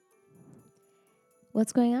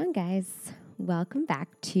What's going on, guys? Welcome back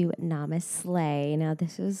to NamaSLAY. Now,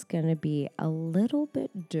 this is going to be a little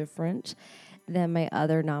bit different than my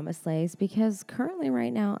other NamaSLAYs because currently,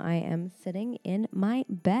 right now, I am sitting in my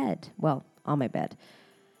bed. Well, on my bed.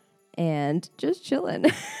 And just chilling.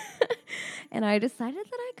 And I decided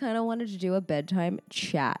that I kind of wanted to do a bedtime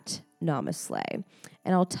chat NamaSLAY.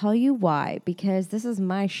 And I'll tell you why, because this is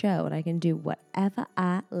my show and I can do whatever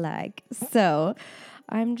I like. So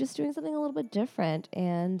I'm just doing something a little bit different.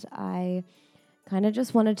 And I kind of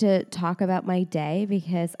just wanted to talk about my day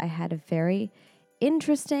because I had a very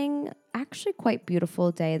interesting, actually quite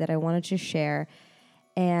beautiful day that I wanted to share.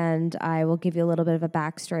 And I will give you a little bit of a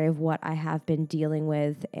backstory of what I have been dealing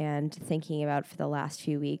with and thinking about for the last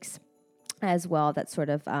few weeks as well. That sort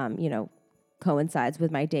of, coincides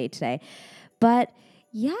with my day today. But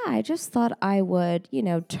yeah, I just thought I would,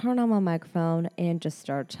 turn on my microphone and just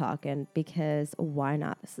start talking because why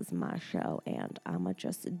not? This is my show and I'm going to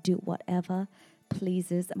just do whatever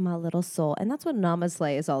pleases my little soul. And that's what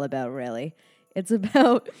NamaSLAY is all about, really. It's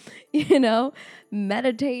about,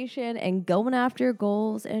 meditation and going after your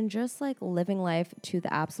goals and just like living life to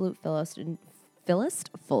the absolute fullest.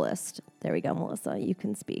 There we go, Melissa. You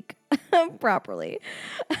can speak properly.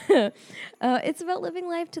 It's about living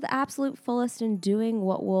life to the absolute fullest and doing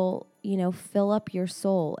what will, fill up your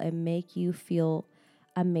soul and make you feel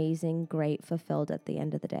amazing, great, fulfilled at the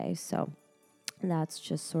end of the day. So that's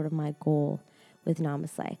just sort of my goal with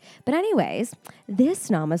NamaSLAY. But anyways, this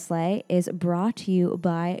NamaSLAY is brought to you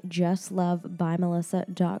by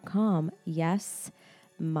justlovebymelissa.com. Yes,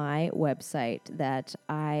 my website that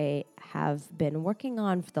I have been working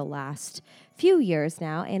on for the last few years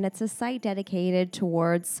now, and it's a site dedicated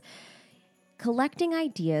towards collecting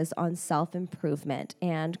ideas on self-improvement.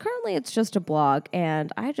 And currently it's just a blog,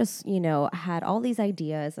 and I just, had all these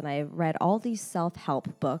ideas and I read all these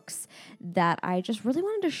self-help books that I just really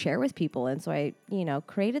wanted to share with people. And so I,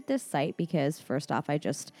 created this site because first off, I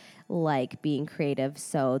just like being creative.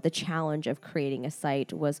 So the challenge of creating a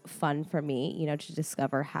site was fun for me, to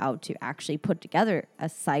discover how to actually put together a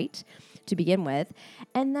site to begin with.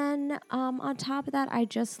 And then on top of that, I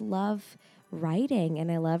just love writing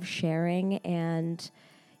and I love sharing and,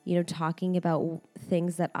 talking about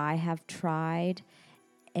things that I have tried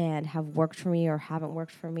and have worked for me or haven't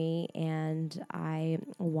worked for me. And I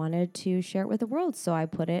wanted to share it with the world. So I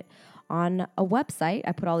put it on a website.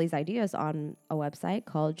 I put all these ideas on a website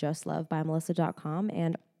called justlovebymelissa.com.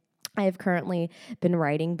 And I have currently been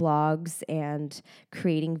writing blogs and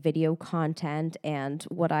creating video content and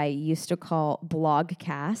what I used to call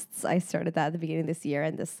blogcasts. I started that at the beginning of this year,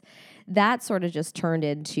 and that sort of just turned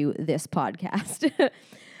into this podcast.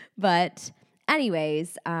 But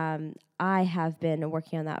anyways, I have been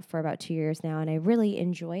working on that for about 2 years now, and I really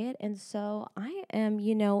enjoy it. And so I am,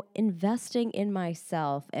 investing in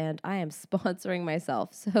myself, and I am sponsoring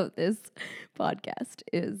myself. So this podcast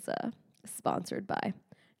is sponsored by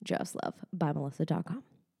justlovebymelissa.com.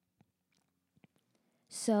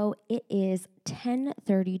 So it is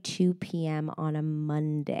 10:32 p.m. on a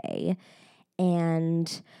Monday,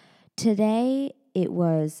 and today it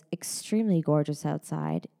was extremely gorgeous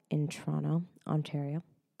outside in Toronto, Ontario,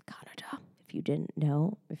 Canada. If you didn't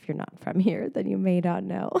know, if you're not from here, then you may not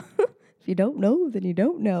know. If you don't know, then you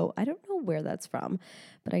don't know. I don't know where that's from,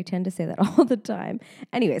 but I tend to say that all the time.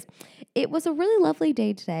 Anyways, it was a really lovely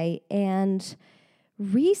day today, and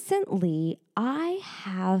recently, I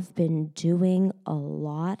have been doing a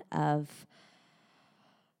lot of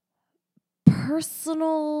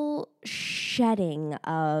personal shedding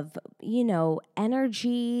of,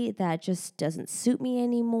 energy that just doesn't suit me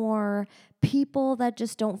anymore, people that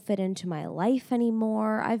just don't fit into my life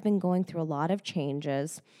anymore. I've been going through a lot of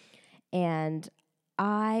changes, and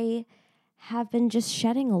I have been just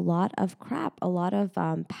shedding a lot of crap, a lot of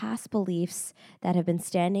past beliefs that have been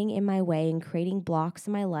standing in my way and creating blocks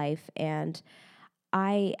in my life. And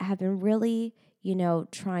I have been really,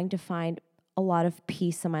 trying to find a lot of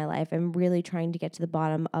peace in my life. I'm really trying to get to the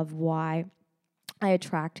bottom of why I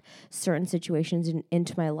attract certain situations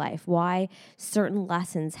into my life, why certain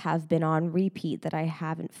lessons have been on repeat that I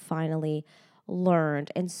haven't finally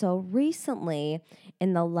learned. And so recently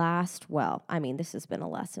in the last, this has been a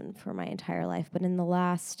lesson for my entire life, but in the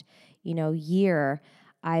last, year,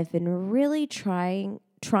 I've been really trying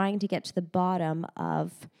to get to the bottom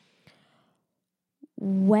of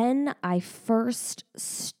when I first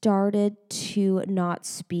started to not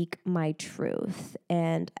speak my truth.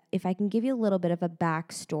 And if I can give you a little bit of a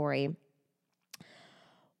backstory,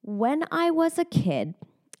 when I was a kid,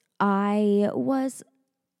 I was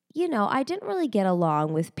I didn't really get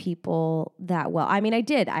along with people that well. I mean, I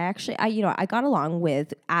did. I got along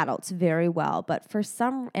with adults very well, but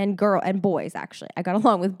and boys, actually. I got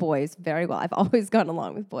along with boys very well. I've always gotten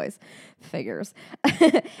along with boys, figures.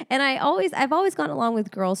 And I've always gotten along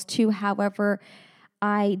with girls too. However,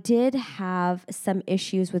 I did have some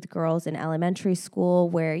issues with girls in elementary school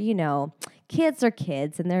where, kids are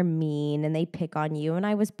kids and they're mean and they pick on you. And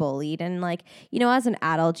I was bullied. And like, as an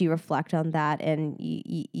adult, you reflect on that and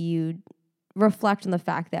you reflect on the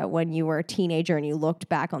fact that when you were a teenager and you looked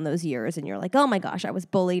back on those years and you're like, oh my gosh, I was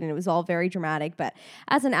bullied and it was all very dramatic. But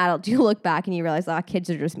as an adult, you look back and you realize, kids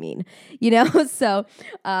are just mean, So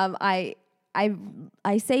I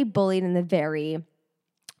say bullied in the very,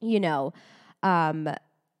 um,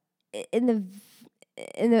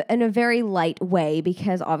 in a very light way,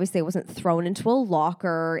 because obviously I wasn't thrown into a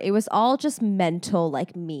locker. It was all just mental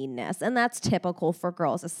like meanness, and that's typical for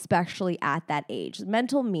girls, especially at that age.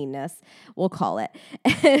 Mental meanness, we'll call it.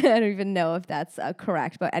 I don't even know if that's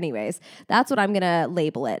correct, but anyways, that's what I'm gonna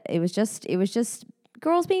label it. It was just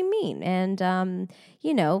girls being mean and,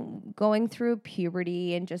 going through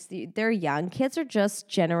puberty and they're young. Kids are just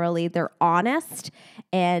generally, they're honest,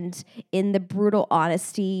 and in the brutal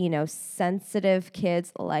honesty, sensitive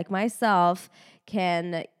kids like myself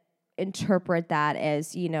can interpret that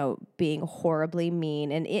as, being horribly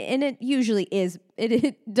mean. And it usually is,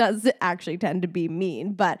 it does actually tend to be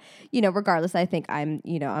mean. But, regardless, I think I'm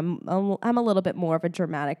a little bit more of a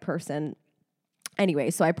dramatic person. Anyway,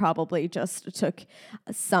 so I probably just took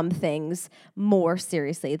some things more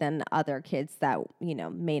seriously than other kids that,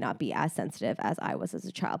 may not be as sensitive as I was as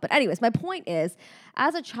a child. But anyways, my point is,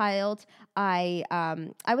 as a child, I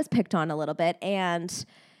was picked on a little bit, and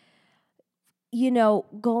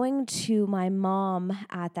going to my mom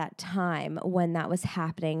at that time when that was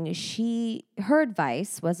happening, her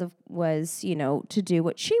advice was, to do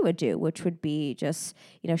what she would do, which would be just,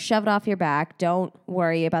 shove it off your back. Don't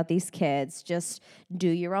worry about these kids. Just do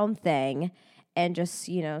your own thing and just,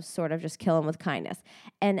 sort of just kill them with kindness.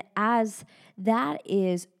 And as that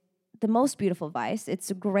is the most beautiful advice, it's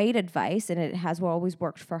great advice, and it has always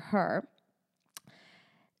worked for her.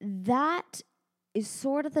 That is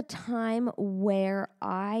sort of the time where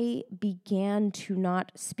I began to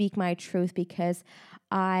not speak my truth, because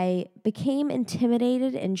I became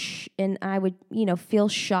intimidated and I would, feel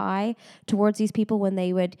shy towards these people when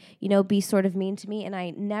they would, be sort of mean to me. And I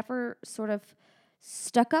never sort of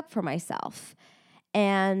stuck up for myself.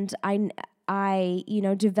 And I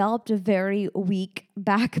developed a very weak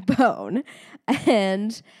backbone,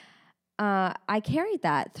 and I carried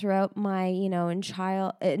that throughout my,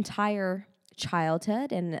 entire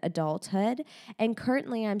childhood and adulthood. And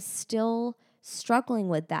currently I'm still struggling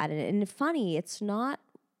with that. And funny, it's not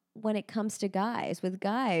when it comes to guys. With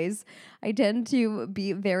guys, I tend to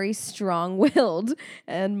be very strong-willed,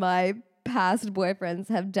 and my past boyfriends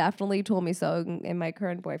have definitely told me so, and my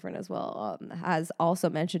current boyfriend as well has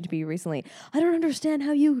also mentioned to me recently, I don't understand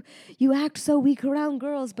how you act so weak around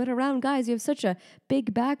girls, but around guys you have such a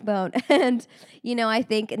big backbone. And I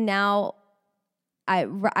think now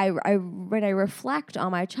when I reflect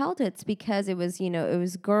on my childhood, it's because it was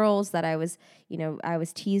girls that I was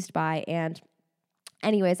teased by. And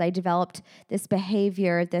anyways, I developed this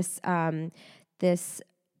behavior, this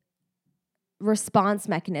response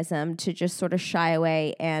mechanism to just sort of shy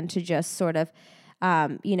away and to just sort of,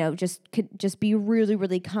 just be really,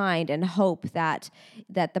 really kind and hope that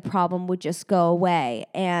the problem would just go away.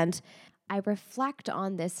 And I reflect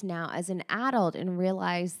on this now as an adult and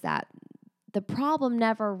realize that the problem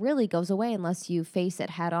never really goes away unless you face it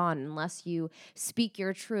head on, unless you speak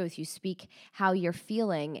your truth, you speak how you're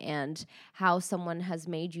feeling and how someone has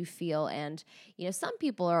made you feel. And, some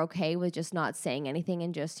people are okay with just not saying anything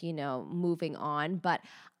and just, moving on. But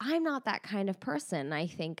I'm not that kind of person. I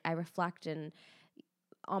think I reflect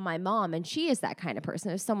on my mom, and she is that kind of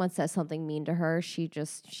person. If someone says something mean to her, she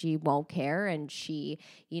won't care, and she,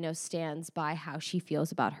 stands by how she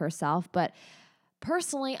feels about herself. But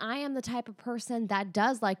personally, I am the type of person that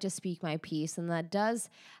does like to speak my piece and that does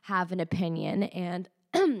have an opinion and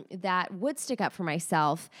that would stick up for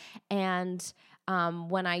myself. And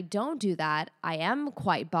when I don't do that, I am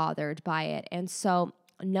quite bothered by it. And so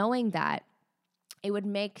knowing that, it would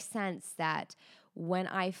make sense that when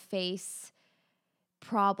I face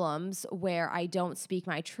problems where I don't speak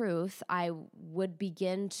my truth, I would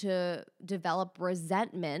begin to develop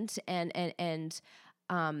resentment and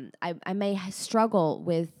I may struggle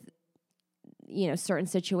with, certain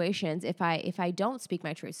situations if I don't speak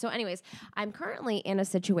my truth. So anyways, I'm currently in a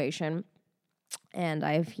situation, and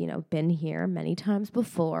I've, been here many times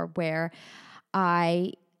before, where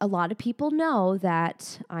I a lot of people know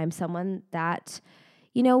that I'm someone that,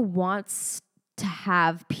 wants to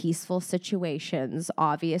have peaceful situations.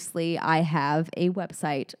 Obviously, I have a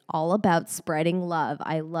website all about spreading love.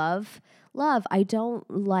 I love love. I don't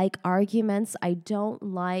like arguments. I don't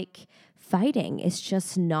like fighting. It's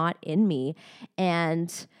just not in me.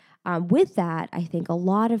 And with that, I think a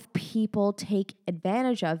lot of people take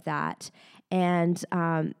advantage of that. And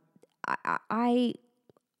I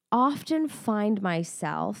often find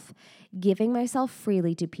myself giving myself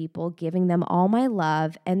freely to people, giving them all my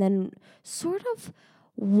love, and then sort of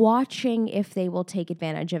watching if they will take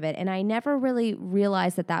advantage of it. And I never really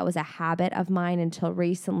realized that that was a habit of mine until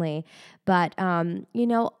recently. But,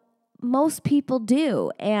 most people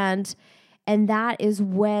do. And that is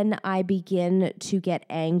when I begin to get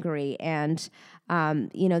angry. And,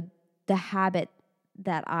 the habit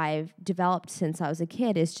that I've developed since I was a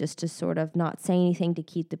kid is just to sort of not say anything, to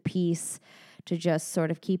keep the peace, to just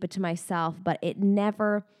sort of keep it to myself. But it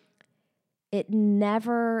never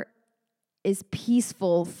is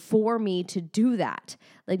peaceful for me to do that.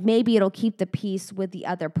 Like maybe it'll keep the peace with the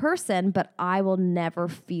other person, but I will never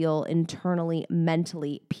feel internally,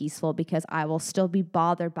 mentally peaceful because I will still be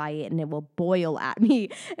bothered by it and it will boil at me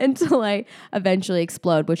until I eventually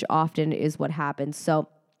explode, which often is what happens. So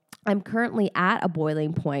I'm currently at a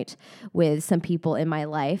boiling point with some people in my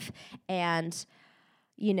life, and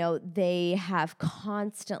they have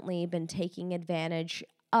constantly been taking advantage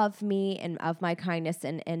of me and of my kindness,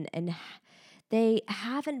 and they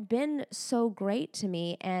haven't been so great to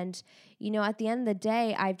me. And at the end of the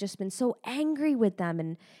day, I've just been so angry with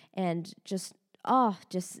them, and just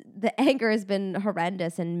the anger has been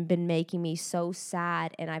horrendous and been making me so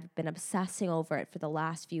sad, and I've been obsessing over it for the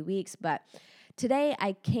last few weeks. But today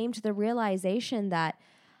I came to the realization that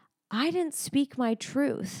I didn't speak my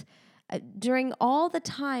truth. During all the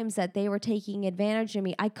times that they were taking advantage of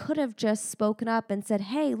me, I could have just spoken up and said,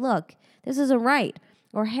 hey, look, this isn't right.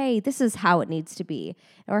 Or, hey, this is how it needs to be.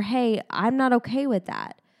 Or, hey, I'm not okay with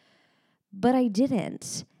that. But I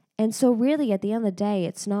didn't. And so really, at the end of the day,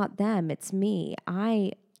 it's not them, it's me.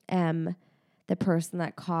 I am the person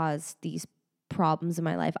that caused these problems in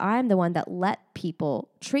my life. I'm the one that let people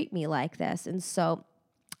treat me like this. And so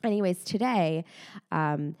anyways, today,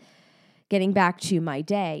 getting back to my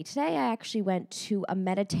day, today I actually went to a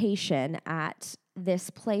meditation at this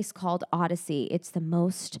place called Odyssey. It's the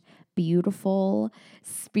most beautiful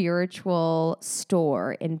spiritual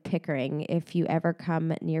store in Pickering. If you ever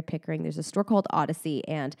come near Pickering, there's a store called Odyssey,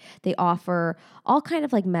 and they offer all kind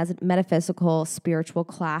of like metaphysical spiritual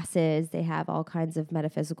classes. They have all kinds of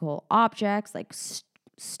metaphysical objects like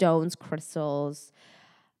stones, crystals,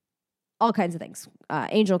 all kinds of things,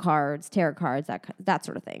 angel cards, tarot cards, that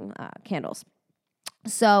sort of thing, candles.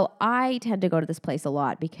 So I tend to go to this place a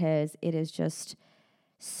lot because it is just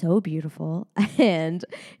so beautiful, and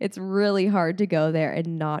it's really hard to go there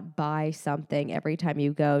and not buy something every time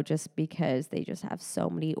you go, just because they just have so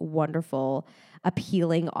many wonderful,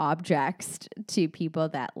 appealing objects to people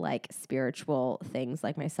that like spiritual things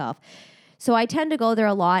like myself. So I tend to go there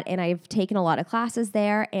a lot, and I've taken a lot of classes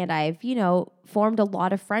there, and I've, formed a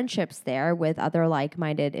lot of friendships there with other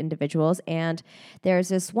like-minded individuals. And there's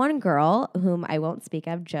this one girl whom I won't speak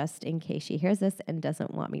of just in case she hears this and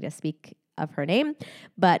doesn't want me to speak of her name,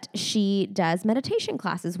 but she does meditation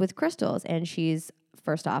classes with crystals, and she's,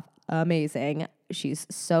 first off, amazing. She's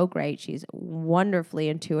so great. She's wonderfully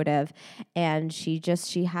intuitive, and she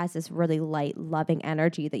has this really light, loving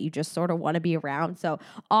energy that you just sort of want to be around. So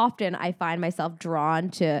often I find myself drawn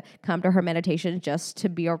to come to her meditation just to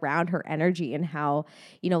be around her energy and how,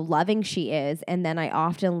 loving she is. And then I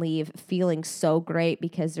often leave feeling so great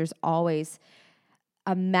because there's always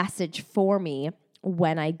a message for me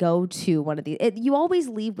when I go to one of these. You always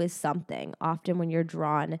leave with something. Often when you're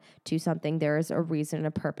drawn to something, there's a reason and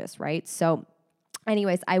a purpose, right? So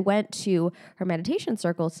anyways, I went to her meditation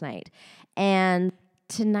circle tonight, and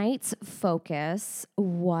tonight's focus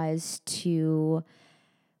was to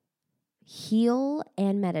heal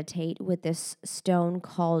and meditate with this stone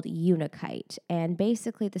called Unakite. And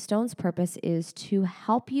basically the stone's purpose is to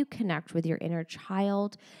help you connect with your inner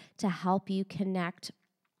child, to help you connect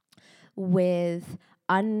with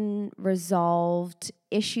unresolved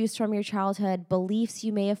issues from your childhood, beliefs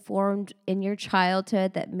you may have formed in your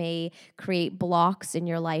childhood that may create blocks in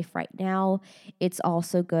your life right now. It's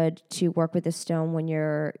also good to work with a stone when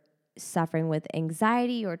you're suffering with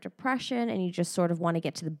anxiety or depression and you just sort of want to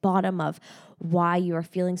get to the bottom of why you are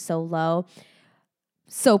feeling so low.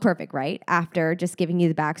 so perfect, right? After just giving you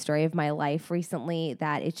the backstory of my life recently,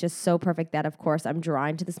 that it's just so perfect that, of course, I'm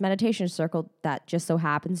drawn to this meditation circle that just so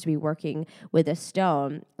happens to be working with a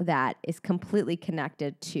stone that is completely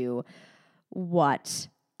connected to what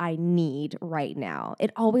I need right now.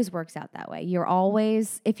 It always works out that way. You're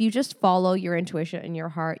always, if you just follow your intuition and your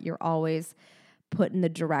heart, you're always put in the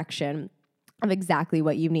direction of exactly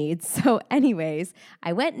what you need. So anyways,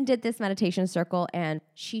 I went and did this meditation circle, and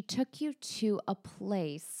she took you to a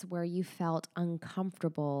place where you felt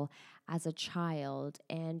uncomfortable as a child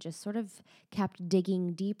and just sort of kept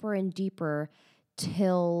digging deeper and deeper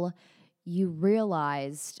till you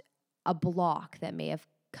realized a block that may have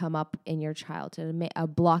come up in your childhood, a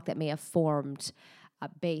block that may have formed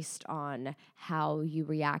based on how you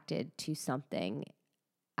reacted to something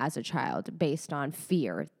as a child, based on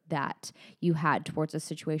fear that you had towards a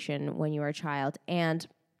situation when you were a child. And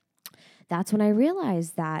that's when I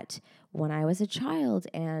realized that when I was a child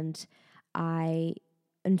and I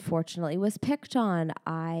unfortunately was picked on,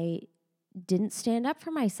 I didn't stand up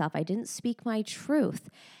for myself. I didn't speak my truth.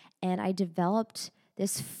 And I developed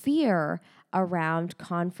this fear around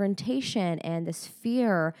confrontation and this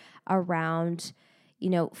fear around,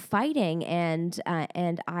 fighting. And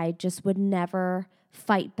I just would never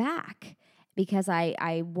fight back because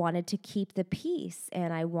I wanted to keep the peace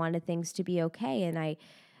and I wanted things to be okay. And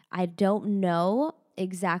I don't know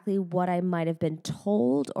exactly what I might have been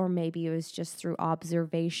told, or maybe it was just through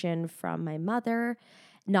observation from my mother.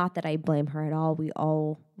 Not that I blame her at all. We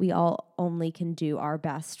all only can do our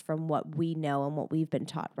best from what we know and what we've been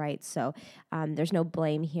taught, right? So there's no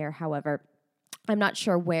blame here. However, I'm not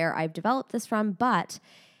sure where I've developed this from, but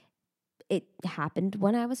it happened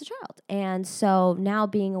when I was a child. And so now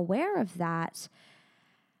being aware of that,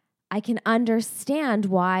 I can understand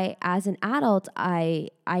why as an adult, I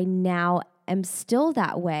now am still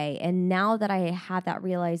that way. And now that I have that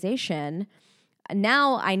realization,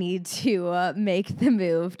 now I need to make the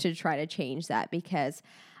move to try to change that, because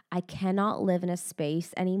I cannot live in a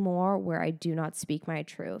space anymore where I do not speak my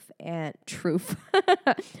truth and truth.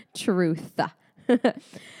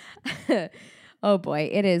 Oh boy,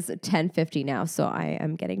 it is 10:50 now, so I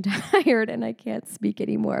am getting tired and I can't speak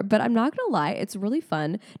anymore. But I'm not gonna lie, it's really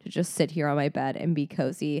fun to just sit here on my bed and be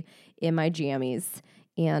cozy in my jammies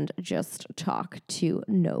and just talk to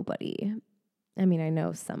nobody. I mean, I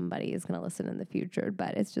know somebody is going to listen in the future,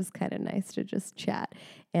 but it's just kind of nice to just chat.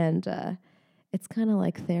 And it's kind of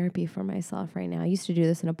like therapy for myself right now. I used to do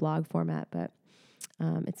this in a blog format, but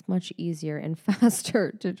it's much easier and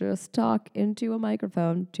faster to just talk into a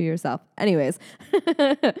microphone to yourself. Anyways,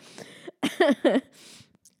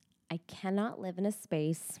 I cannot live in a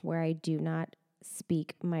space where I do not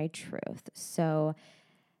speak my truth. So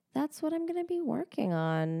that's what I'm going to be working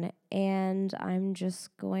on. And I'm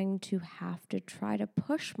just going to have to try to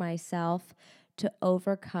push myself to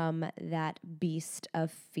overcome that beast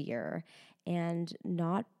of fear and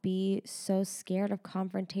not be so scared of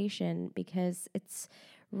confrontation, because it's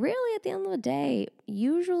really, at the end of the day,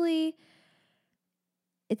 usually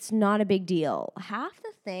it's not a big deal. Half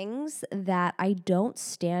the things that I don't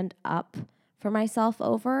stand up for myself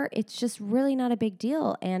over, it's just really not a big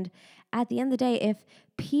deal. And at the end of the day, if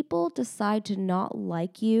people decide to not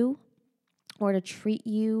like you or to treat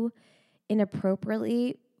you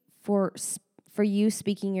inappropriately for you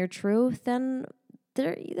speaking your truth, then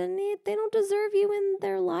they don't deserve you in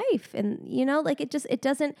their life. And it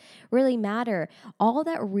doesn't really matter. All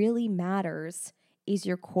that really matters is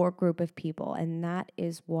your core group of people, and that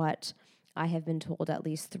is what I have been told at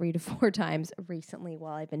least 3 to 4 times recently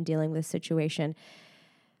while I've been dealing with this situation.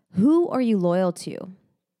 Who are you loyal to?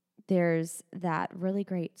 There's that really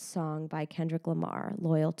great song by Kendrick Lamar,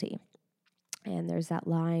 Loyalty. And there's that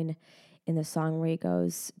line in the song where he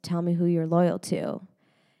goes, "Tell me who you're loyal to."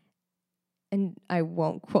 And I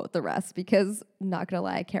won't quote the rest because, not gonna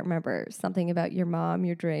lie, I can't remember. Something about your mom,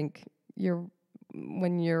 your drink,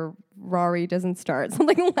 when your Rari doesn't start,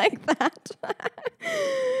 something like that.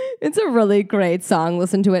 It's a really great song.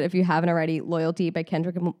 Listen to it if you haven't already. Loyalty by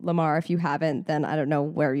Kendrick Lamar. If you haven't, then I don't know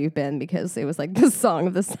where you've been, because it was like the song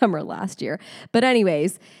of the summer last year. But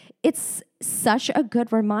anyways, it's such a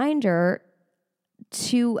good reminder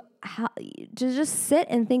to just sit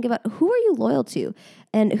and think about, who are you loyal to,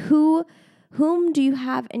 and whom do you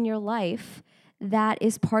have in your life that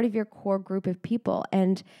is part of your core group of people.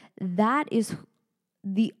 And that is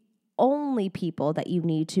the only people that you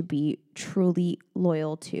need to be truly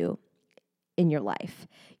loyal to in your life.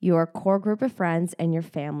 Your core group of friends and your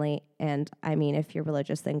family. And I mean, if you're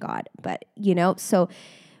religious, then God. But, so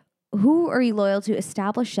who are you loyal to?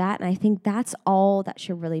 Establish that. And I think that's all that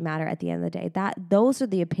should really matter at the end of the day. Those are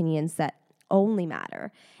the opinions that only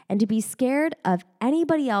matter. And to be scared of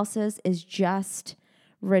anybody else's is just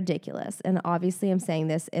ridiculous. And obviously I'm saying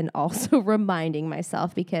this and also reminding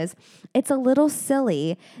myself because it's a little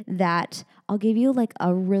silly that I'll give you like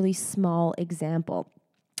a really small example.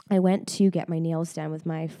 I went to get my nails done with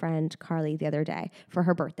my friend Carly the other day for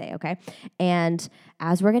her birthday, okay? And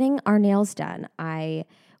as we're getting our nails done, I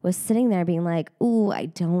was sitting there being like, ooh, I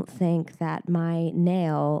don't think that my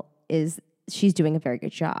nail she's doing a very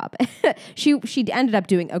good job. She ended up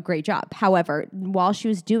doing a great job. However, while she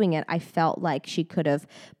was doing it, I felt like she could have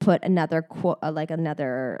put another coat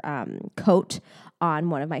on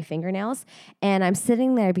one of my fingernails. And I'm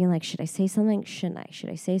sitting there being like, should I say something? Shouldn't I? Should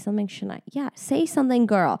I say something? Shouldn't I? Yeah, say something,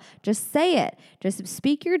 girl. Just say it. Just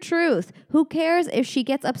speak your truth. Who cares if she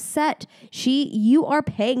gets upset? You are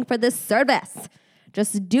paying for this service.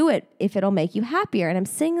 Just do it if it'll make you happier. And I'm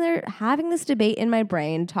sitting there having this debate in my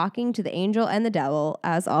brain, talking to the angel and the devil,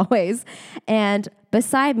 as always. And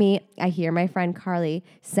beside me, I hear my friend Carly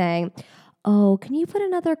saying, oh, can you put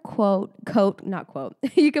another coat,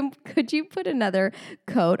 could you put another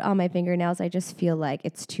coat on my fingernails? I just feel like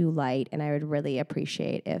it's too light and I would really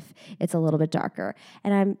appreciate if it's a little bit darker.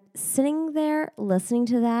 And I'm sitting there listening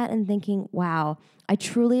to that and thinking, wow, I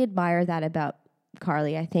truly admire that about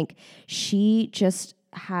Carly. I think she just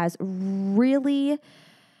has really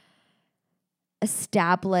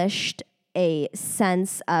established a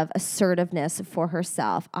sense of assertiveness for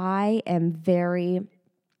herself. I am very,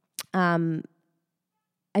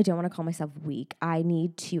 I don't want to call myself weak. I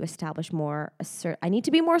need to establish more I need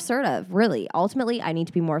to be more assertive, really. Ultimately, I need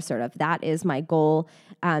to be more assertive. That is my goal.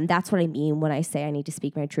 That's what I mean when I say I need to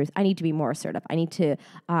speak my truth. I need to be more assertive. I need to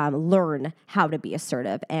learn how to be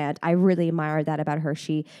assertive. And I really admire that about her.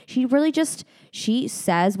 She really she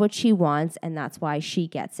says what she wants, and that's why she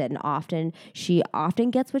gets it. And she often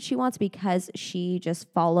gets what she wants because she just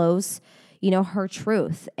follows her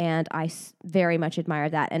truth. And I very much admire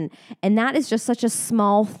that. And that is just such a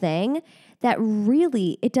small thing that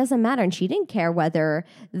really, it doesn't matter. And she didn't care whether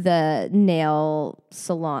the nail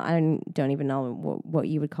salon, I don't even know what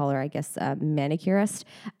you would call her, I guess, manicurist,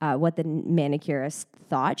 what the manicurist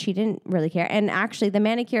thought. She didn't really care. And actually, the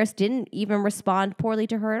manicurist didn't even respond poorly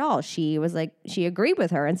to her at all. She was like, she agreed with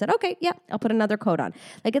her and said, okay, yeah, I'll put another coat on.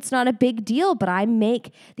 Like, it's not a big deal, but I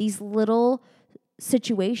make these little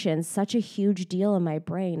situations such a huge deal in my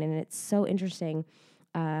brain, and it's so interesting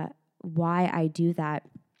why I do that.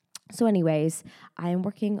 So anyways, I am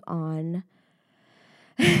working on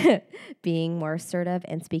being more assertive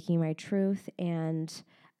and speaking my truth, and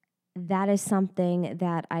that is something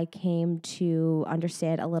that I came to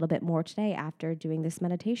understand a little bit more today after doing this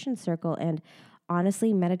meditation circle. And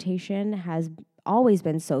honestly, meditation has always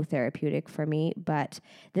been so therapeutic for me, but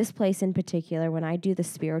this place in particular, when I do the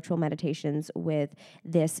spiritual meditations with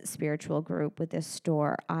this spiritual group, with this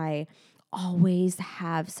store, I always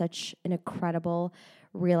have such an incredible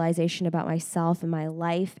realization about myself and my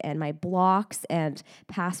life and my blocks and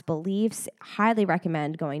past beliefs. Highly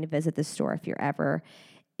recommend going to visit this store if you're ever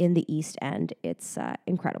in the East End. It's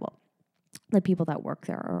incredible. The people that work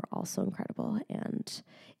there are also incredible. And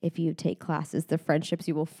if you take classes, the friendships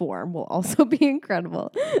you will form will also be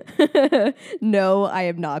incredible. No, I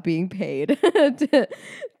am not being paid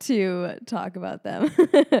to talk about them.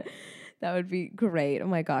 That would be great. Oh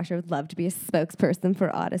my gosh, I would love to be a spokesperson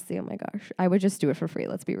for Odyssey. Oh my gosh, I would just do it for free.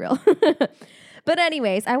 Let's be real. But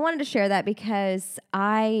anyways, I wanted to share that because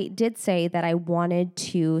I did say that I wanted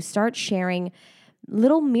to start sharing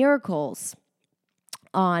little miracles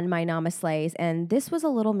on my NamaSLAYs, and this was a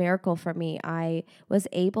little miracle for me. I was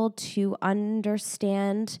able to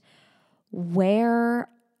understand where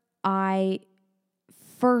I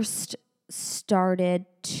first started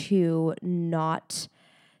to not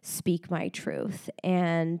speak my truth.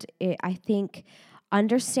 And I think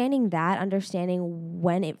understanding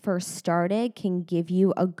when it first started can give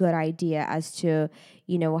you a good idea as to,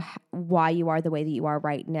 why you are the way that you are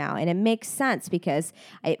right now. And it makes sense because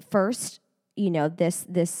at first,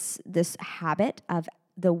 this habit of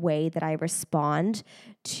the way that I respond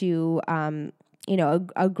to,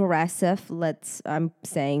 aggressive, I'm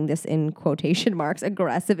saying this in quotation marks,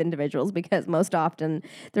 aggressive individuals, because most often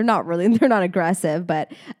they're not aggressive,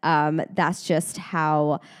 but that's just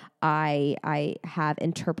how I have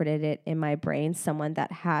interpreted it in my brain. Someone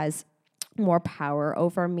that has more power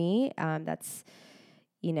over me, that's,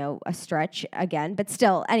 a stretch again, but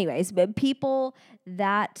still, anyways, but people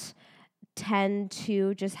that tend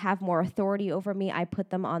to just have more authority over me, I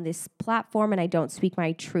put them on this platform and I don't speak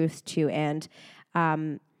my truth to. And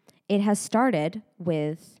it has started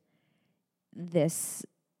with this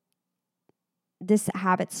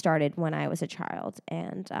habit started when I was a child.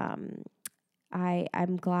 And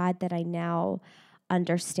I'm glad that I now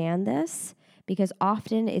understand this, because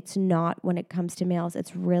often it's not, when it comes to males,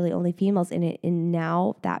 it's really only females in it. And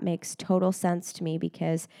now that makes total sense to me,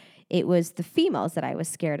 because it was the females that I was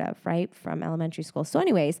scared of, right, from elementary school. So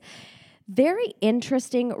anyways, very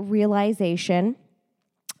interesting realization.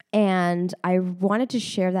 And I wanted to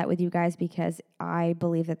share that with you guys because I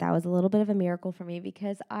believe that that was a little bit of a miracle for me,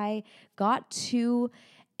 because I got to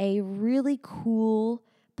a really cool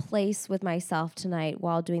place with myself tonight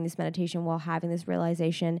while doing this meditation, while having this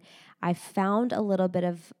realization. I found a little bit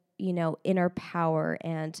of, inner power,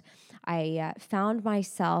 and I found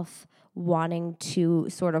myself wanting to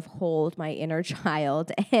sort of hold my inner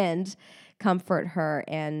child and comfort her,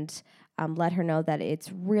 and let her know that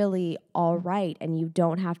it's really all right, and you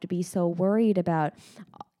don't have to be so worried about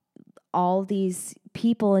all these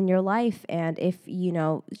people in your life. And if,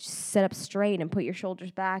 sit up straight and put your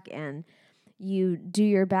shoulders back, and you do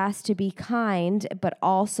your best to be kind, but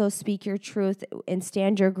also speak your truth and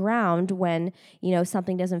stand your ground when,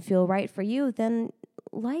 something doesn't feel right for you, then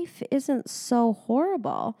life isn't so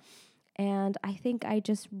horrible. And I think I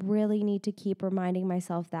just really need to keep reminding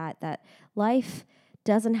myself that life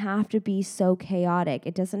doesn't have to be so chaotic.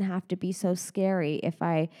 It doesn't have to be so scary if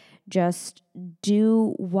I just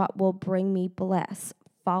do what will bring me bliss.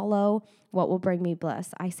 Follow what will bring me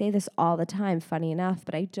bliss. I say this all the time, funny enough,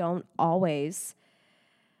 but I don't always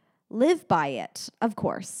live by it, of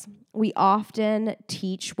course. We often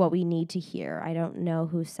teach what we need to hear. I don't know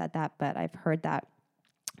who said that, but I've heard that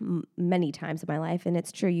many times in my life, and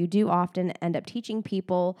it's true. You do often end up teaching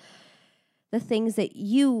people the things that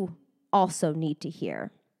you also need to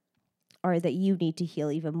hear, or that you need to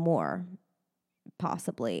heal even more,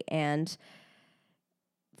 possibly. And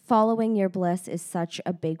following your bliss is such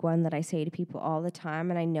a big one that I say to people all the time,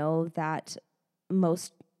 and I know that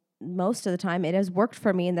most of the time it has worked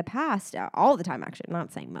for me in the past. All the time, actually. I'm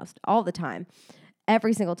not saying most. All the time.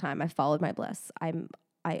 Every single time I followed my bliss,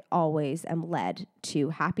 I always am led to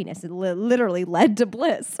happiness. It literally led to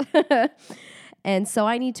bliss. And so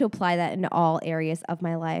I need to apply that in all areas of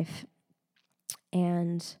my life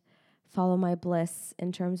and follow my bliss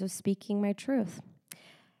in terms of speaking my truth.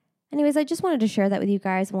 Anyways, I just wanted to share that with you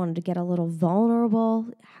guys. I wanted to get a little vulnerable,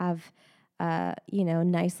 have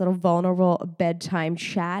nice little vulnerable bedtime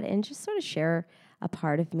chat, and just sort of share a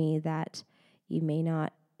part of me that you may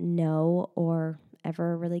not know or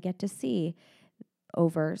ever really get to see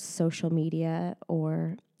over social media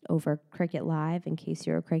or over Cricket Live, in case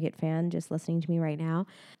you're a Cricket fan just listening to me right now.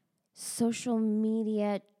 Social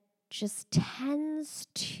media just tends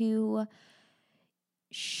to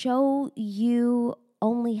show you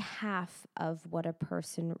only half of what a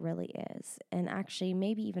person really is, and actually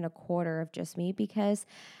maybe even a quarter of just me, because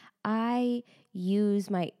I use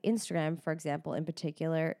my Instagram, for example, in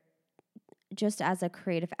particular, just as a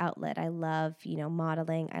creative outlet. I love,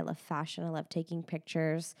 modeling. I love fashion. I love taking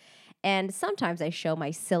pictures. And sometimes I show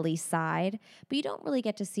my silly side, but you don't really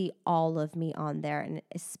get to see all of me on there. And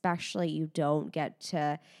especially you don't get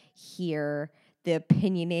to hear the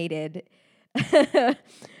opinionated,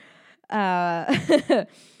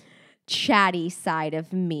 chatty side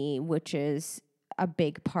of me, which is a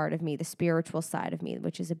big part of me, the spiritual side of me,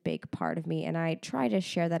 which is a big part of me. And I try to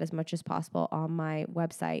share that as much as possible on my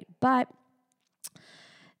website. But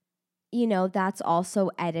that's also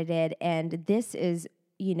edited. And this is,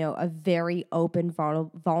 a very open,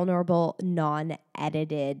 vulnerable,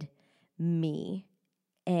 non-edited me.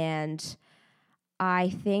 And I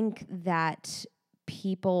think that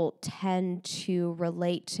people tend to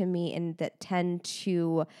relate to me, and that tend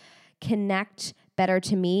to connect better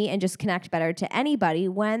to me and just connect better to anybody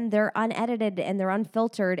when they're unedited and they're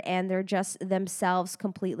unfiltered and they're just themselves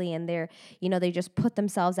completely, and they're, they just put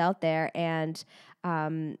themselves out there, and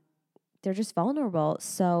they're just vulnerable.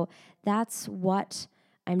 So that's what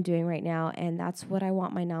I'm doing right now, and that's what I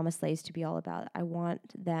want my NamaSLAYs to be all about. I want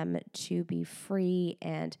them to be free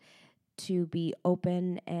and to be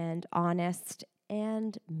open and honest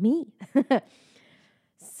and me.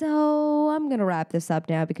 So I'm going to wrap this up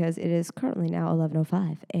now, because it is currently now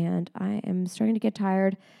 11:05 and I am starting to get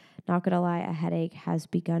tired. Not going to lie, a headache has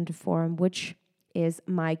begun to form, which is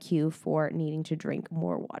my cue for needing to drink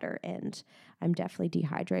more water, and I'm definitely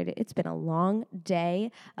dehydrated. It's been a long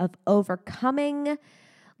day of overcoming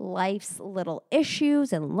life's little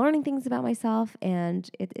issues and learning things about myself, and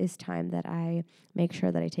it is time that I make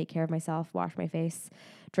sure that I take care of myself, wash my face,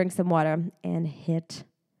 drink some water, and hit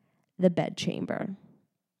the bed chamber,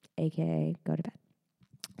 aka go to bed.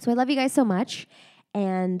 So I love you guys so much,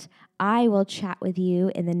 and I will chat with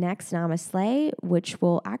you in the next NamaSLAY, which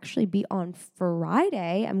will actually be on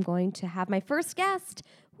Friday. I'm going to have my first guest.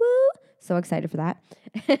 Woo! So excited for that.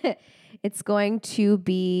 It's going to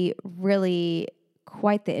be really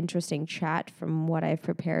quite the interesting chat from what I've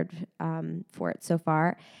prepared for it so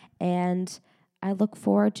far. And I look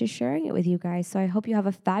forward to sharing it with you guys. So I hope you have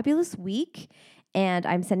a fabulous week. And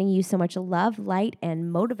I'm sending you so much love, light,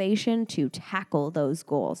 and motivation to tackle those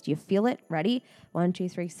goals. Do you feel it? Ready? 1, 2,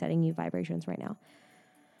 3, setting you vibrations right now.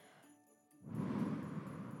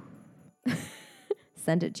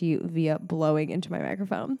 Send it to you via blowing into my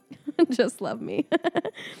microphone. Just love me.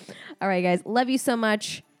 All right, guys. Love you so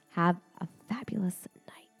much. Have a fabulous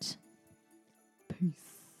night. Peace.